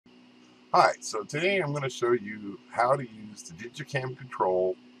Hi, so today I'm going to show you how to use the Digicam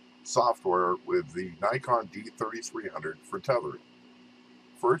Control software with the Nikon D3300 for tethering.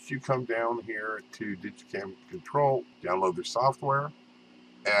 First, you come down here to Digicam Control, download the software,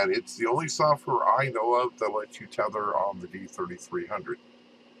 and it's the only software I know of that lets you tether on the D3300.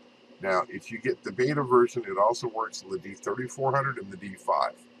 Now, if you get the beta version, it also works on the D3400 and the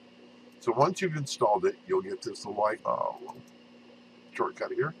D5. So once you've installed it, you'll get this little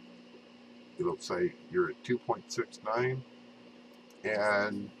shortcut here. It'll say you're at 2.69,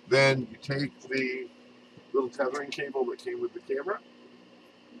 and then you take the little tethering cable that came with the camera,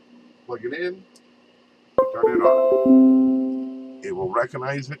 plug it in, turn it on. It will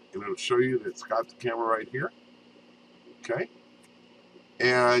recognize it, and it'll show you that it's got the camera right here. Okay,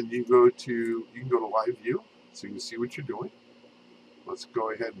 and you can go to live view so you can see what you're doing. Let's go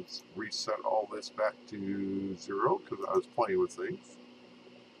ahead and reset all this back to 0 because I was playing with things.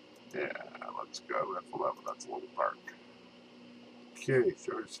 Yeah, let's go F11. That's a little dark. Okay,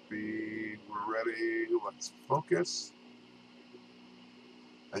 shutter speed, we're ready. Let's focus.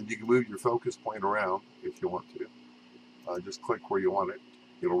 And you can move your focus point around if you want to. Just click where you want it.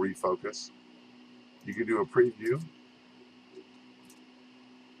 It'll refocus. You can do a preview.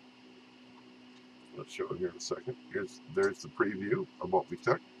 Let's show it here in a second. There's the preview of what we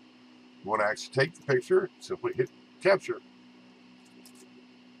took. You want to actually take the picture, simply hit capture.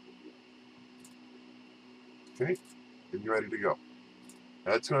 Okay, and you're ready to go.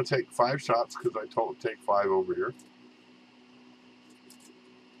 Now it's going to take 5 shots because I told it to take 5 over here.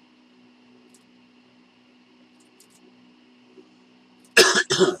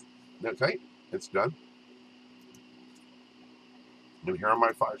 Okay, it's done. And here are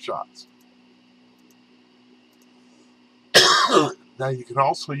my 5 shots. Now you can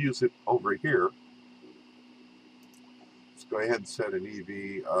also use it over here. Let's go ahead and set an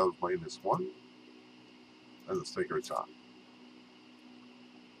EV of -1. And let's take our shot.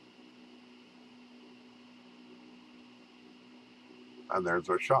 And there's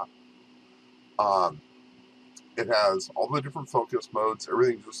our shot. It has all the different focus modes,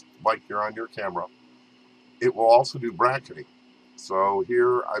 everything just like you're on your camera. It will also do bracketing. So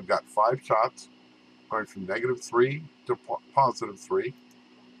here I've got 5 shots going from -3 to +3.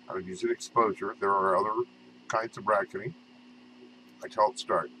 I'm using exposure. There are other kinds of bracketing. I tell it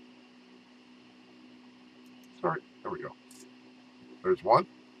start. Start. There we go. There's 1.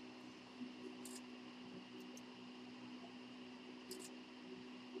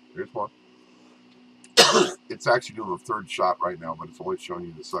 There's 1. It's actually doing the 3rd shot right now, but it's only showing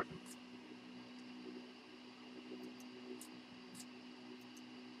you the 2nd.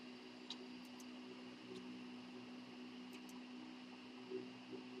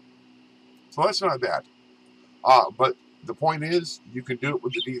 So that's not bad. But the point is, you can do it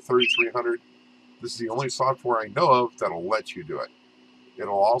with the D3300. This is the only software I know of that'll let you do it.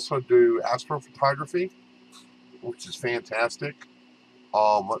 It'll also do astrophotography, which is fantastic.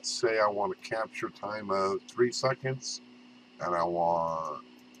 Let's say I want to capture time of 3 seconds, and I want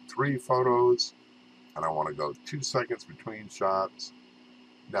 3 photos, and I want to go 2 seconds between shots.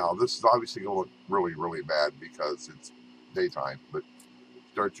 Now, this is obviously going to look really, really bad because it's daytime, but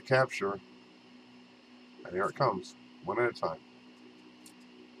start your capture, and here it comes, one at a time.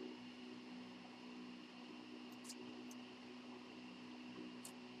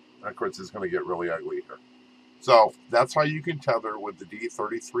 And of course, it's going to get really ugly here. So that's how you can tether with the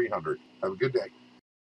D3300. Have a good day.